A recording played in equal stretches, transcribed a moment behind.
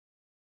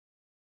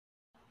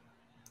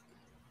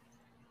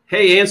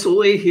Hey, Ancil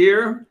Lee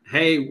here.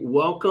 Hey,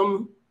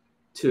 welcome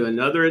to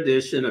another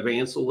edition of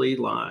Ancil Lee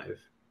Live.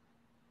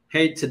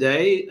 Hey,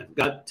 today I've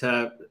got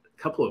a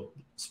couple of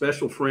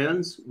special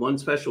friends, one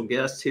special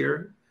guest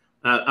here.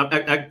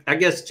 I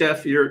guess,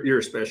 Jeff, you're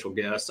a special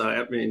guest.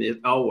 I mean, it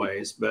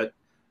always, but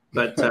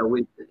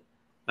we've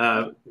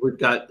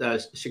got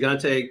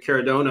Shuganti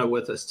Caradonna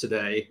with us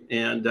today,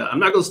 and I'm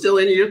not going to steal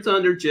any of your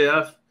thunder,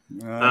 Jeff.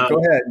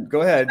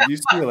 Go ahead. You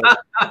steal it.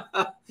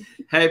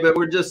 Hey, but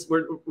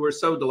we're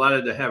so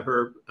delighted to have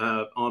her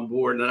on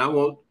board, and I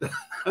won't.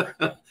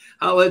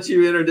 I'll let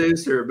you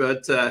introduce her,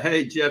 but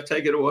hey, Jeff,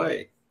 take it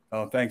away.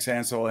 Oh, thanks,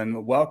 Ancil,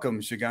 and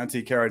welcome,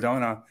 Shuganti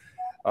Caradonna,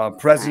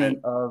 president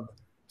of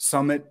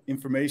Summit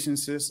Information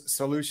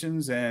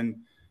Solutions, and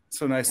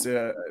so nice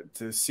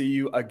to see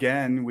you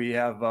again. We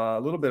have a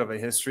little bit of a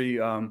history.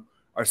 Our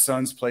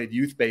sons played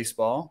youth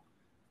baseball,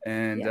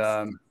 and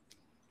yes.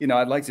 You know,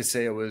 I'd like to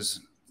say it was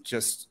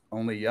just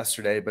only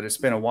yesterday, but it's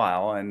been a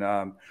while, and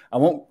I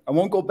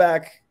won't go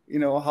back, you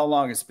know, how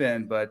long it's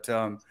been, but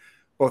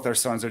both our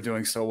sons are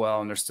doing so well,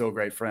 and they're still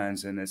great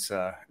friends, and it's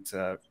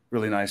a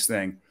really nice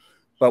thing.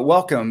 But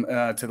welcome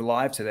to the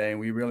live today, and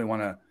we really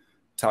want to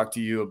talk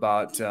to you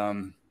about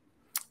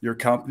your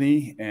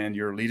company and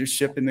your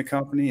leadership in the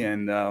company,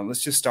 and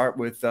let's just start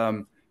with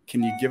can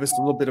you give us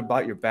a little bit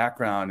about your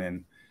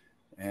background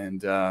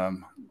and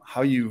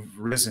how you've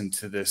risen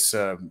to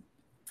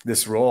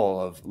this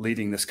role of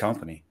leading this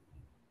company?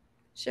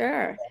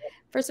 Sure.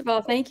 First of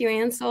all, thank you,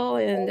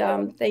 Ancil,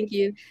 and thank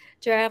you,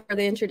 Geoff, for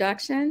the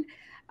introduction.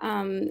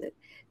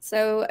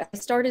 So I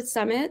started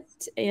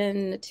Summit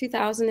in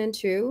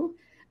 2002.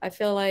 I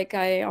feel like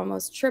I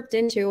almost tripped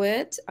into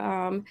it.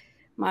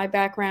 My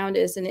background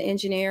is in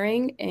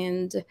engineering,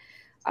 and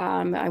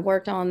I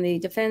worked on the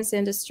defense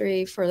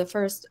industry for the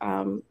first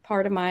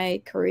part of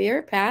my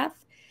career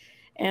path,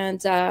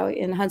 and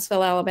in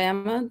Huntsville,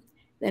 Alabama.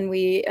 Then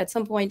we, at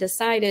some point,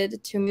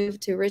 decided to move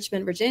to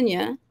Richmond,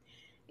 Virginia,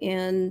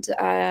 and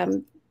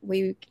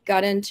we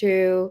got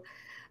into,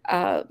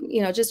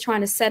 you know, just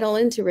trying to settle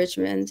into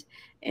Richmond,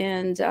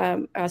 and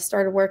I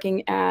started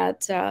working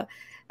at,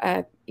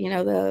 you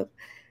know, the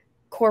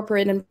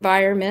corporate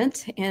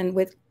environment, and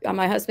with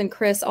my husband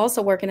Chris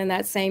also working in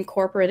that same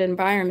corporate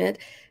environment.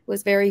 It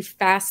was very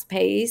fast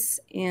paced,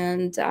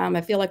 and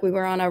I feel like we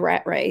were on a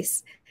rat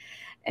race,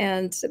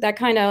 and that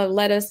kind of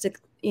led us to,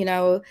 you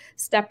know,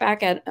 step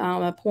back at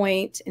a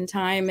point in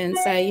time and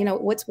say, you know,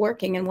 what's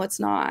working and what's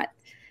not.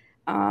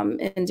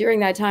 And during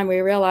that time,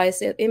 we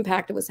realized the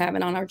impact it was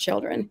having on our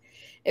children.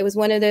 It was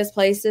one of those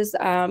places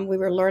we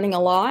were learning a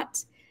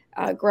lot,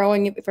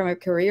 growing from a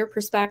career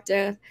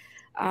perspective,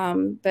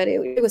 but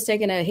it was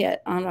taking a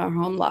hit on our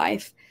home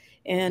life.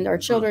 And our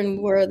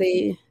children were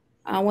the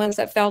ones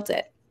that felt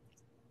it.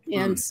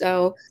 And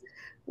so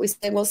we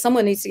said, well,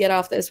 someone needs to get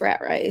off this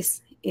rat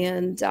race.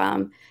 And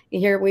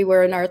here we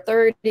were in our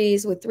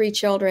 30s with 3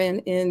 children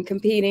and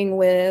competing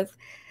with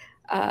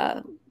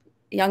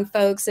young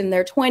folks in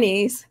their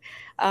 20s,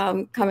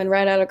 coming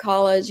right out of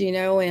college, you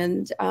know,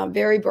 and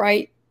very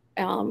bright,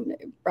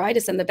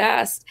 brightest and the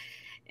best,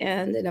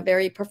 and in a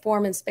very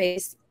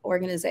performance-based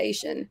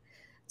organization.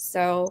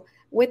 So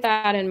with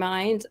that in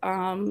mind,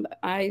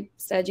 I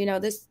said, you know,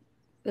 this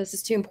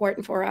is too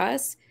important for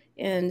us.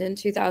 And in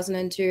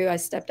 2002, I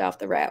stepped off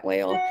the rat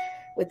wheel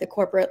with the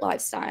corporate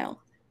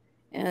lifestyle.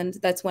 And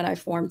that's when I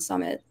formed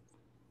Summit.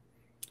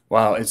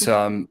 Wow. It's,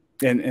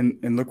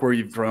 and look where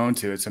you've grown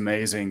to. It's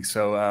amazing.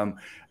 So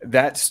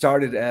that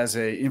started as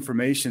a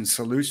information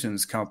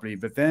solutions company,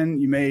 but then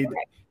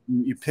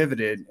you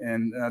pivoted,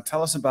 and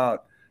tell us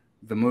about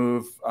the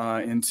move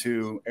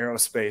into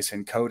aerospace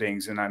and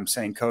coatings. And I'm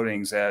saying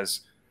coatings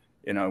as,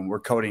 you know,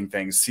 we're coding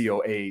things,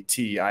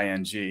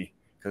 C-O-A-T-I-N-G,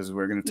 because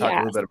we're going to talk a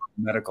little bit about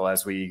medical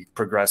as we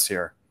progress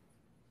here.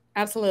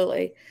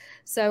 Absolutely.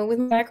 So with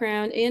my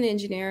background in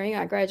engineering,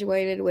 I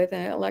graduated with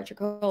an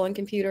electrical and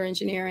computer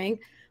engineering.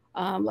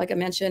 Like I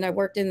mentioned, I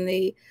worked in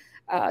the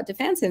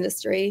defense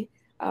industry,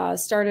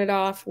 started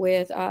off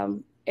with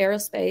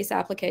aerospace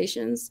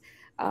applications,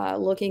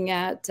 looking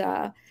at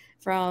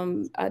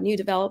from new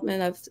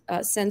development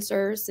of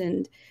sensors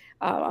and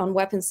on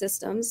weapon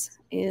systems,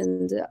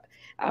 and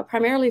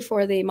primarily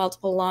for the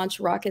multiple launch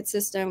rocket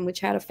system, which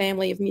had a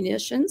family of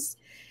munitions,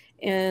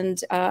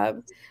 and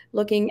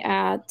looking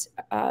at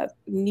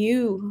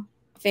new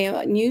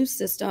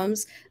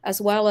systems, as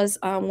well as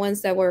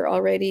ones that were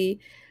already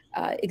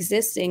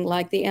existing,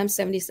 like the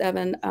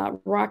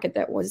M77 rocket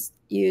that was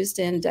used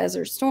in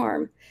Desert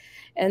Storm.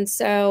 And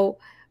so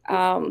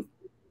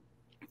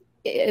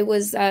it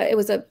was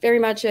a very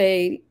much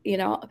a, you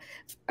know,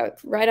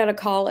 right out of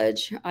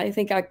college. I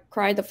think I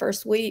cried the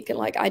first week, and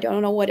like, I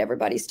don't know what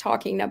everybody's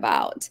talking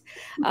about.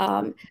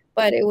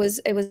 But it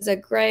was a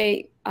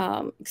great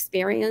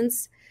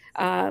experience.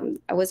 I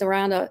was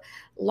around a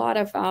lot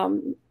of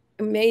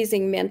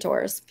amazing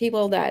mentors,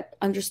 people that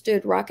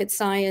understood rocket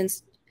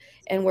science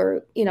and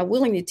were, you know,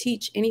 willing to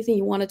teach anything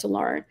you wanted to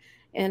learn.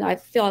 And I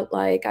felt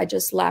like I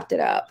just lapped it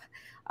up.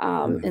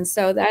 And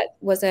so that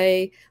was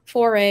a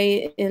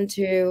foray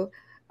into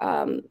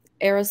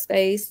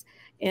aerospace.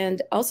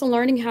 and also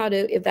learning how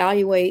to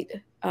evaluate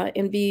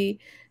and be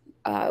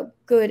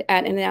good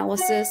at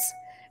analysis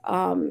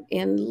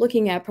and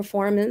looking at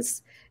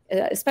performance,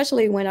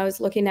 especially when I was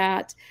looking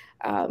at,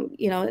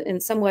 in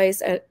some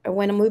ways,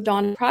 when I moved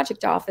on to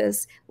project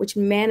office, which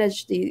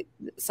managed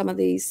some of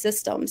these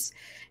systems,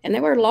 and they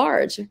were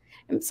large,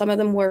 and some of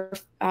them were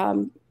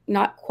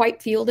not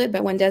quite fielded,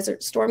 but when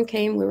Desert Storm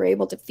came, we were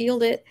able to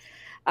field it,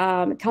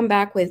 come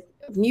back with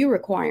new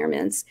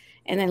requirements,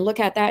 and then look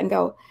at that and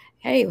go,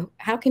 hey,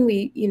 how can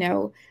we,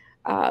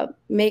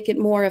 make it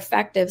more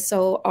effective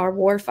so our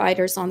war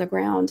fighters on the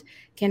ground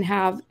can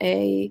have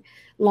a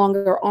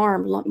longer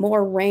arm,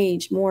 more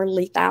range, more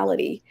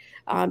lethality,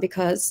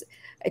 because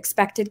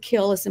expected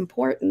kill is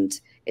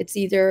important. It's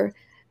either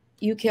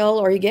you kill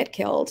or you get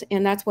killed.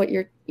 And that's what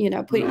you're,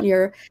 putting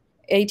your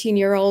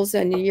 18-year-olds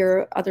and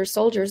your other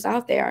soldiers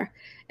out there.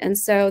 And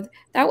so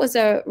that was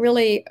a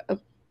really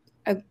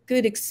a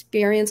good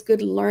experience,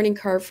 good learning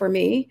curve for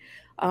me.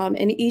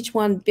 And each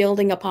one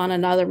building upon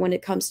another when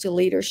it comes to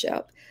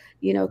leadership,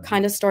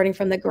 kind of starting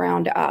from the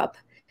ground up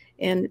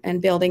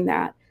and building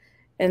that.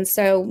 And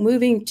so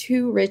moving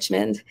to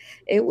Richmond,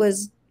 it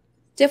was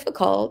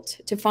difficult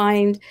to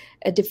find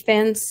a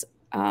defense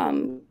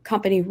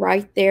company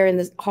right there in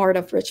the heart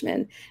of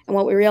Richmond. And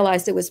what we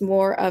realized, it was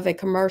more of a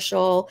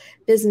commercial,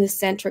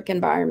 business-centric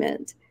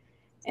environment.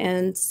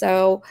 And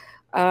so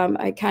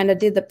I kind of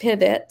did the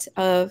pivot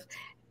of,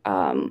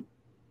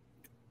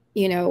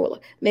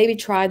 maybe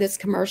try this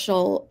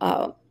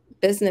commercial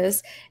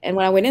business. And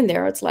when I went in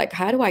there, it's like,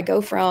 how do I go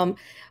from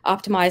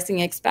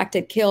optimizing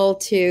expected kill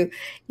to,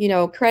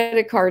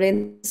 credit card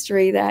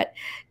industry that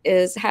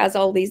has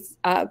all these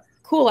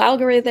cool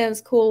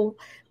algorithms, cool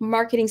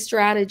marketing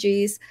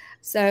strategies.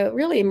 So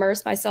really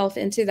immersed myself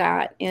into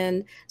that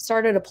and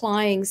started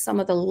applying some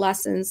of the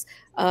lessons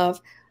of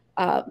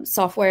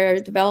software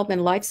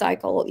development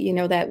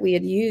lifecycle, that we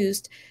had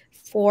used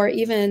for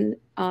even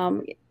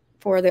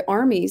for the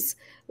Army's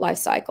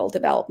lifecycle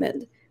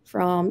development,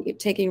 from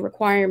taking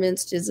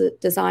requirements to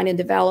design and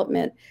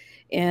development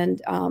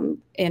and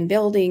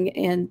building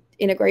and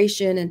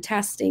integration and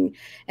testing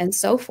and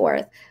so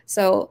forth.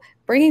 So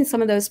bringing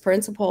some of those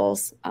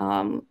principles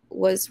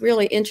was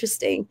really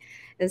interesting.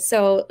 And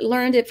so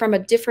learned it from a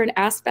different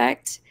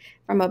aspect,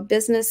 from a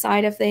business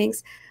side of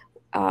things.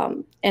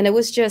 And it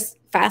was just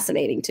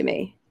fascinating to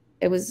me.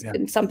 It was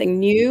something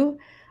new.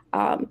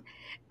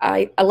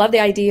 I love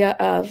the idea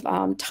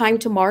of time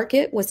to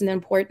market was an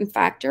important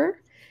factor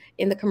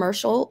in the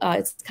commercial.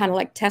 It's kind of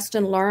like test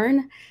and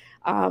learn.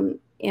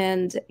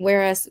 And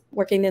whereas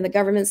working in the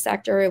government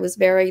sector, it was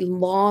very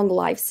long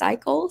life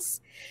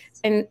cycles.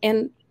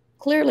 And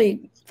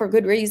clearly, for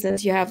good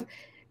reasons,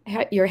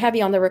 you're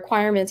heavy on the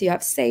requirements, you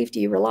have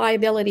safety,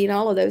 reliability, and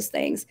all of those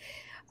things.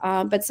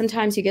 But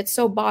sometimes you get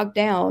so bogged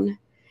down,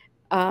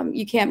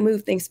 you can't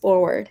move things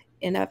forward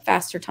in a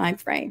faster time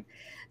frame.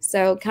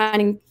 So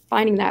kind of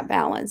finding that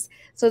balance.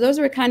 So those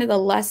were kind of the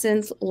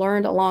lessons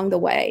learned along the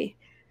way.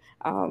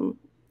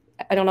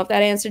 I don't know if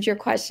that answered your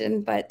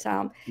question, but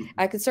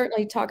I could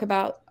certainly talk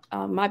about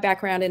my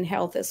background in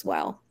health as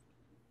well.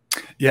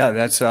 Yeah,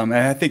 that's and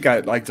I think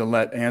I'd like to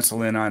let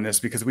Ancil in on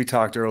this, because we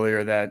talked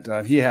earlier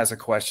that he has a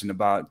question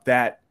about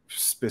that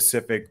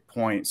specific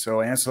point. So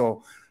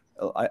Ancil,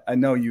 I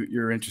know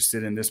you're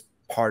interested in this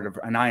part of,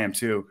 and I am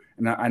too,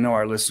 and I know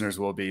our listeners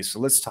will be. So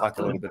let's talk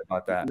a little bit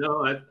about that.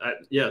 No,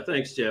 yeah,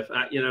 thanks, Jeff.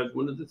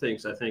 One of the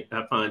things I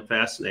find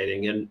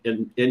fascinating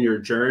in your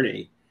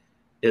journey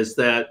is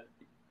that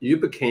you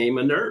became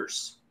a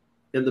nurse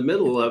in the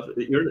middle of,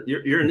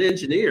 you're an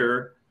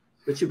engineer,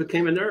 but you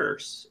became a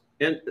nurse.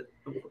 And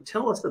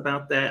tell us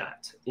about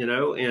that,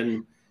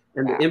 and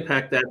the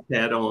impact that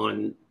had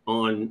on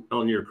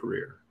your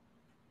career.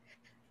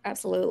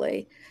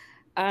 Absolutely.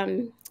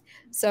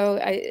 So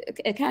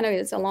it kind of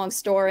is a long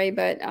story,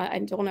 but I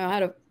don't know how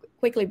to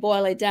quickly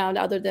boil it down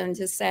other than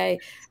to say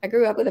I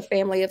grew up with a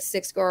family of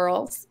 6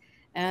 girls.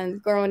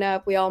 And growing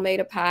up, we all made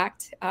a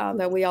pact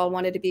that we all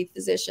wanted to be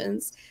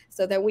physicians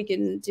so that we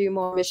can do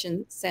more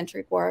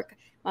mission-centric work.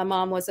 My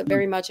mom was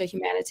very much a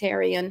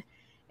humanitarian.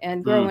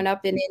 And growing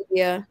up in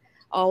India,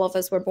 all of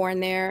us were born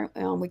there.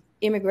 We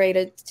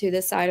immigrated to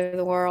this side of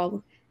the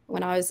world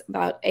when I was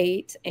about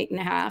 8 and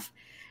a half.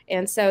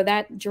 And so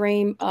that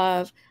dream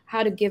of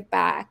how to give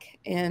back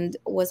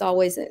was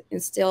always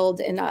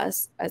instilled in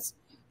us as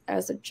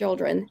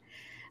children.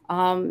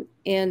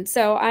 And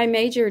so I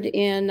majored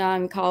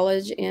in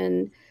college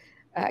in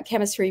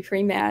chemistry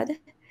pre-med.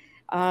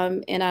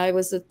 And I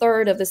was the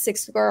third of the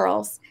 6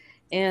 girls.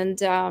 And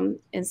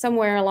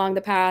somewhere along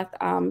the path,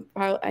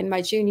 in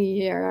my junior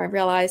year, I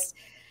realized,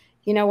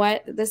 you know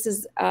what, this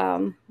is,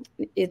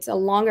 it's a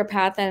longer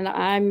path than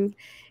I'm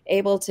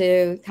able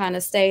to kind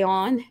of stay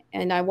on.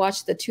 And I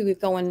watched the 2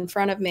 go in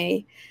front of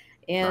me.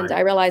 And I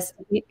realized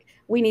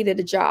we needed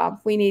a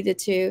job. We needed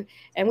to,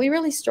 and we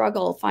really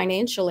struggled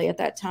financially at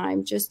that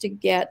time just to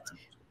get,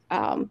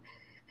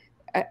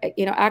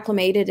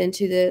 acclimated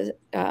into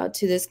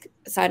to this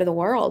side of the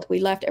world. We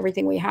left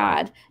everything we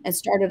had and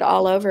started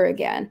all over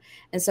again.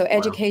 And so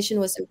education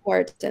was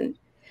important.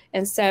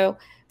 And so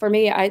for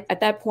me,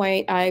 at that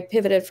point, I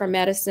pivoted from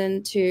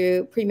medicine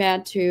to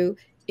pre-med to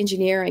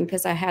engineering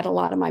because I had a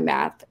lot of my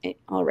math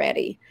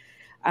already.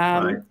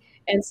 Right.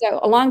 And so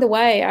along the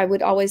way, I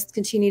would always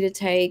continue to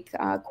take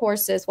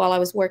courses while I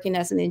was working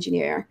as an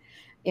engineer,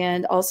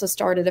 and also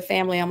started a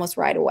family almost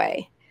right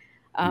away.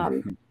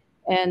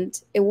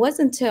 And it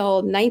wasn't until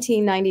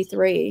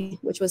 1993,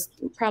 which was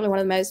probably one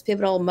of the most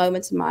pivotal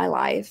moments in my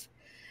life,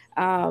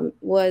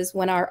 was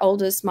when my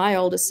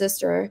oldest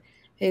sister,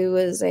 who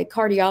was a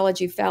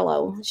cardiology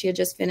fellow, she had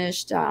just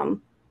finished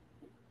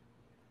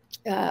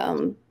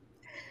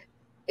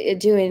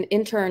doing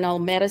internal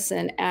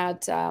medicine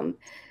at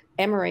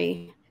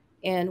Emory,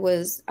 and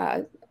was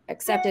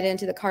accepted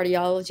into the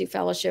cardiology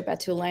fellowship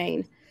at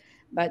Tulane.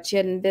 But she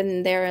hadn't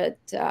been there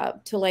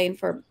at Tulane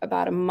for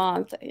about a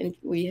month, and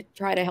we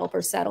tried to help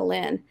her settle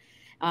in.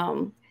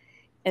 And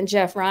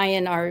Jeff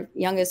Ryan, our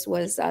youngest,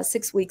 was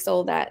 6 weeks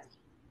old on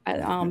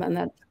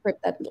that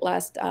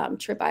last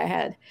trip I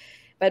had.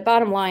 But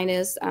bottom line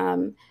is,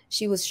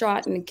 she was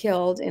shot and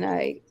killed in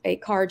a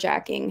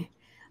carjacking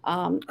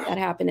that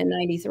happened in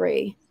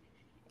 '93.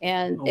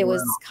 And it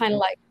was kind of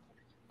like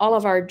all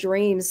of our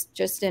dreams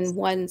just in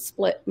one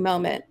split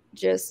moment,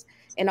 just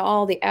in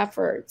all the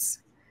efforts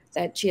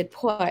that she had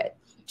put,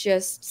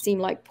 just seemed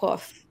like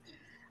poof.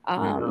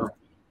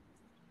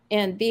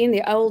 And being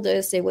the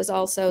oldest, it was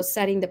also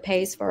setting the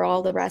pace for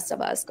all the rest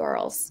of us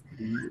girls.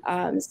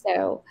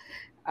 So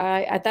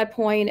at that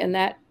point, and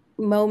that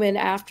moment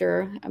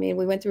after, I mean,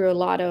 we went through a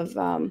lot of,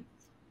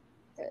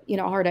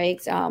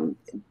 heartaches,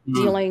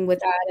 dealing with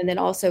that. And then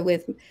also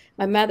with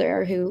my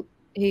mother, who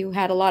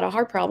had a lot of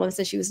heart problems,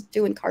 and she was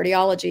doing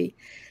cardiology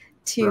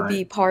to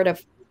be part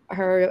of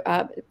her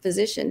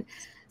physician.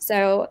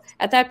 So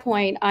at that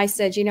point, I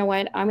said, you know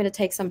what, I'm going to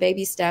take some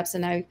baby steps.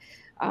 And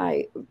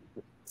I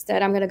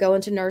said, I'm going to go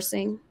into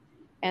nursing.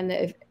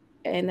 And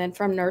then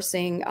from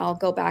nursing, I'll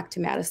go back to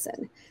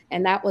medicine.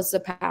 And that was the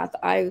path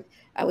I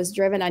was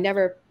driven. I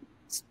never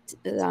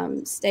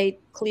stayed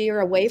clear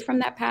away from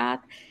that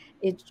path.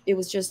 It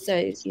was just,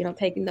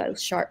 taking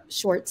those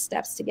short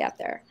steps to get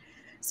there.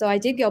 So I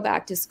did go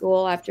back to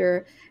school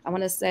after, I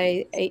want to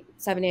say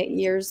 7, 8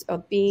 years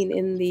of being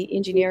in the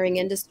engineering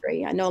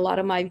industry. I know a lot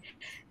of my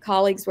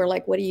colleagues were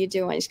like, what are you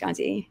doing,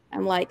 Shuganti?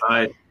 I'm like,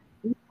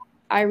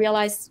 I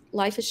realized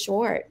life is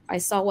short. I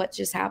saw what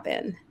just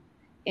happened.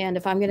 And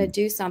if I'm going to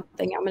do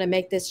something, I'm going to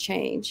make this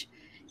change.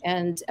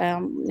 And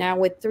now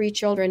with 3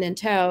 children in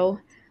tow,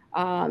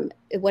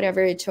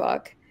 whatever it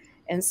took.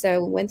 And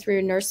so went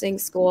through nursing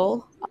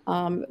school,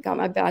 got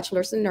my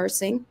bachelor's in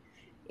nursing.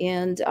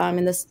 And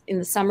in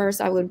the summers,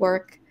 I would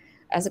work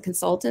as a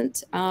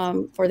consultant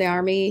for the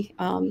Army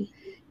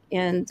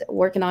and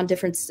working on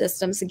different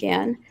systems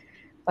again.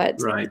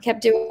 But I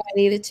kept doing what I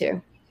needed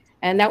to.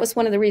 And that was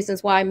one of the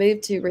reasons why I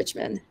moved to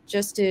Richmond,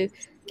 just to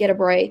get a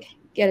break,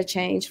 get a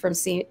change from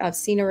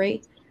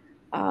scenery.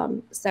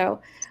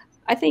 So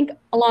I think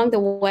along the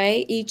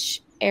way,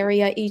 each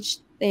area, each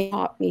thing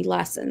taught me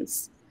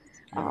lessons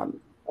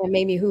and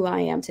made me who I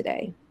am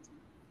today.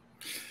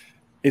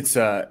 It's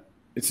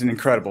an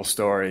incredible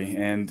story,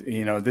 and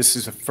this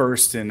is a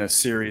first in a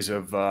series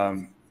of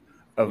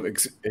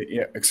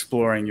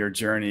exploring your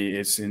journey.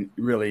 It's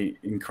really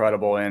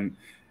incredible, and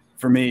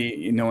for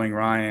me, knowing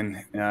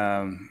Ryan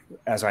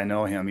as I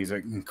know him, he's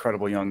an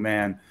incredible young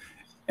man.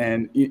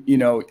 And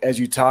as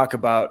you talk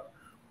about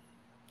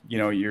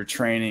your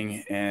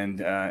training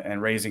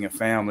and raising a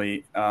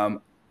family,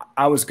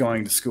 I was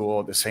going to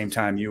school at the same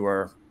time you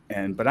were,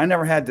 but I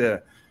never had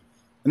to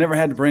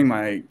bring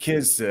my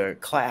kids to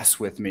class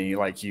with me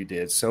like you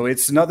did. So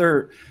it's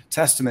another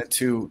testament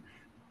to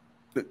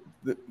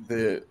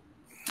the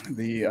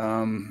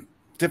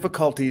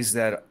difficulties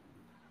that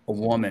a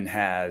woman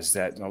has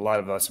that a lot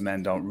of us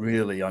men don't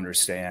really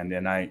understand.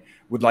 And I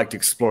would like to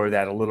explore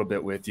that a little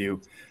bit with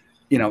you.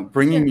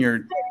 Bringing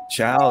your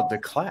child to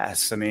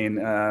class. I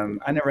mean,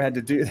 I never had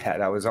to do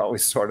that. I was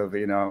always sort of,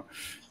 it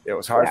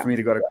was hard for me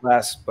to go to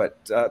class,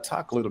 but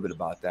talk a little bit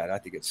about that. I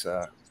think it's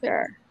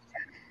sure.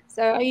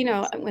 So,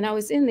 when I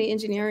was in the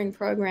engineering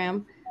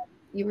program,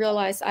 you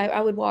realize I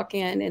would walk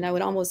in and I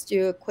would almost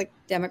do a quick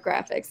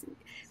demographics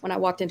when I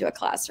walked into a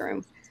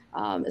classroom,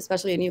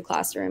 especially a new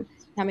classroom.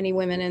 How many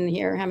women in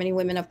here? How many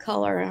women of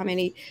color? How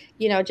many,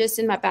 just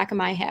in my back of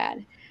my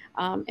head.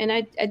 And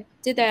I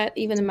did that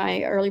even in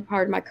my early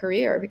part of my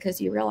career,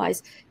 because you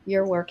realize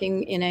you're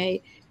working in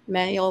a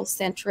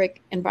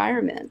male-centric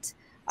environment.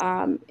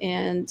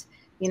 And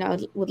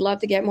would love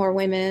to get more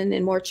women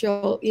and more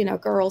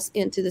girls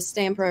into the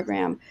STEM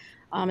program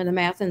in the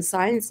math and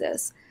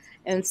sciences.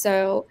 And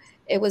so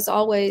it was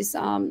always,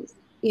 I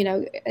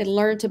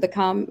learned to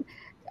become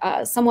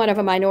somewhat of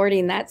a minority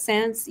in that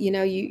sense.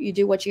 You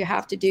do what you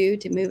have to do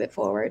to move it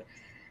forward.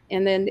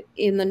 And then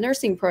in the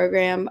nursing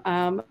program,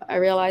 I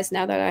realized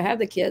now that I have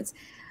the kids,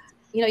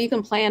 you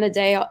can plan a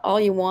day all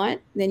you want.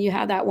 Then you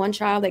have that one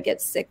child that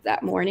gets sick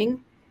that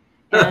morning.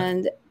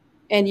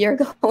 And you're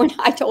going,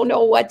 I don't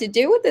know what to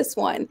do with this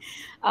one.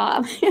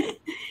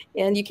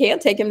 And you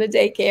can't take him to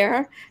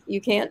daycare.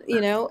 You can't,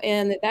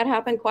 and that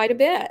happened quite a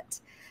bit.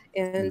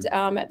 And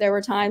there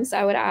were times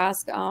I would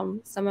ask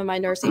some of my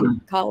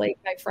nursing colleagues,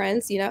 my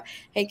friends,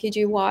 hey, could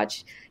you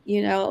watch,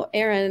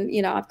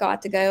 Erin, I've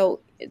got to go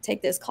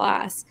take this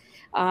class,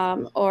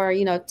 or,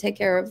 take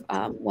care of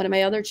one of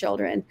my other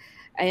children.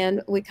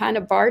 And we kind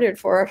of bartered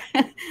for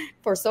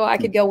so I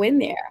could go in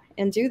there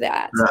and do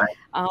that.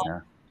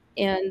 Right.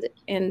 And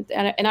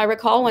I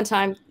recall one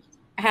time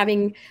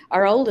having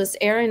our oldest,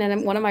 Aaron,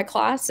 in one of my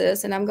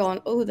classes, and I'm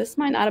going, oh, this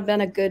might not have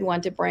been a good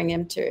one to bring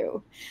him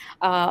to.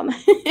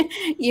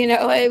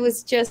 It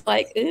was just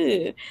like,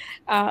 ooh.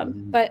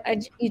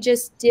 But you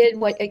just did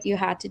what you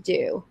had to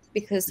do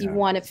because you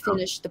want to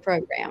finish the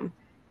program.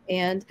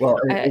 And well,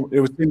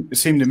 it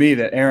seemed to me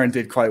that Aaron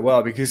did quite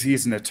well because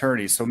he's an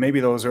attorney. So maybe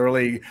those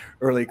early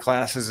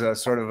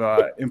classes sort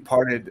of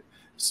imparted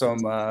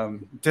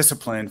some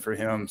discipline for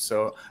him.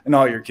 So, and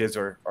all your kids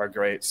are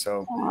great.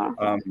 So,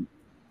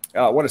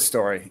 what a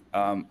story.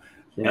 And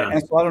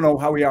so I don't know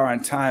how we are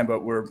on time,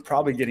 but we're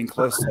probably getting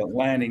close to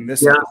landing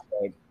this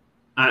episode.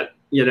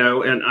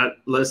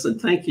 Listen,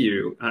 thank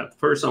you.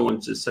 First, I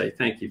wanted to say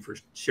thank you for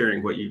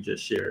sharing what you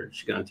just shared,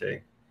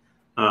 Shuganti.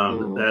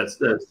 That's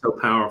so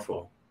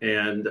powerful.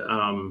 And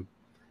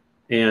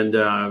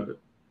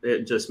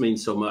it just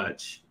means so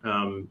much.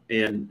 And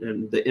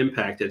the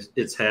impact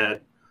it's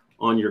had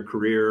on your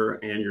career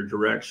and your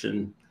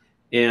direction,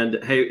 and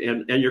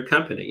your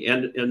company,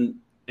 and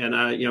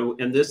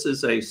this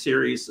is a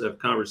series of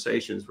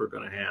conversations we're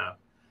going to have.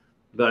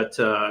 But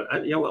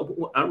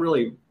I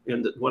really,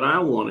 and what I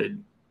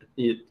wanted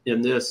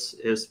in this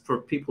is for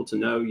people to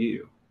know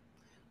you,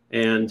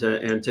 and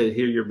to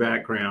hear your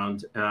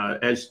background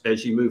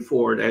as you move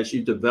forward, as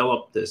you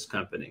develop this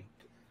company.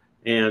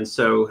 And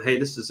so, hey,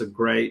 this is a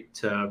great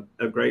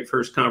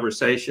first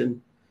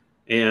conversation.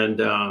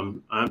 And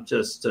I'm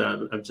just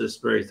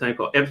very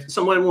thankful. If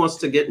someone wants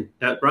to get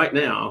right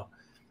now,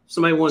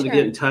 somebody wanted to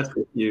get in touch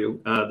with you,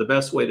 the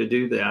best way to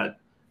do that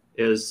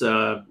is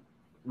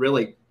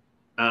really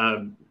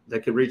they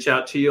could reach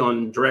out to you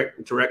on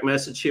direct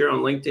message here on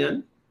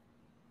LinkedIn.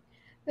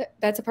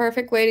 That's a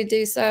perfect way to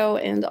do so.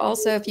 And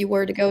also, if you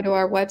were to go to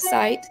our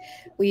website,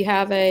 we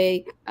have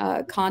a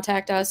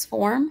contact us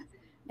form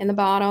in the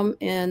bottom,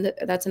 and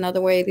that's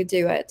another way to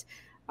do it.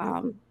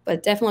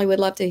 But definitely would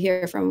love to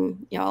hear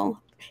from y'all.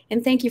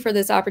 And thank you for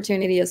this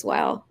opportunity as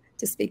well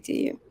to speak to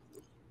you.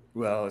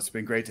 Well, it's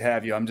been great to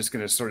have you. I'm just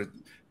going to sort of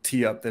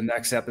tee up the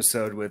next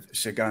episode with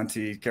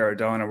Shuganti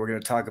Caradonna. We're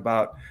going to talk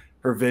about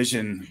her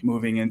vision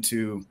moving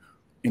into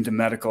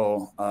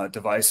medical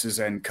devices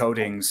and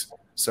coatings.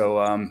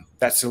 So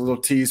that's a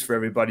little tease for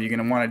everybody. You're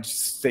going to want to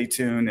stay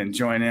tuned and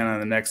join in on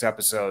the next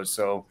episode.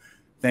 So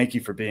thank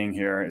you for being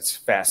here. It's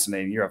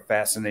fascinating. You're a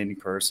fascinating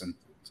person.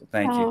 So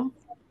thank you.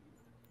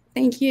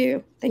 Thank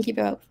you. Thank you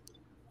both.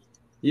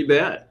 You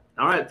bet.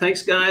 All right.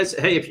 Thanks, guys.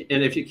 Hey,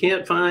 if you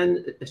can't find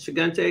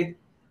Shuganti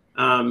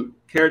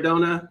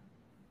Caradonna,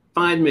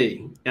 find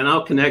me, and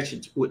I'll connect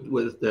you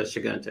with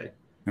Shuganti.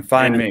 And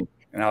find me,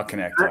 and I'll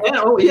connect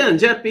you. And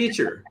Jeff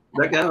Beecher,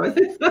 that guy.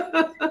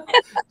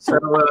 So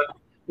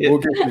we'll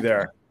get you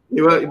there.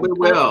 We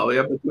will.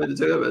 Yeah, between the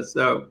two of us.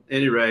 So, at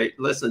any rate,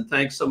 listen.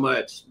 Thanks so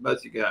much,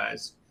 both you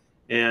guys.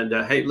 And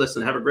hey,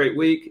 listen. Have a great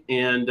week,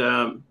 and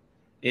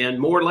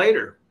more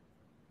later.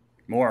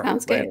 More.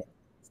 Sounds good.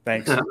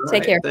 Thanks.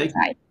 Take care. Thank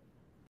you. Bye.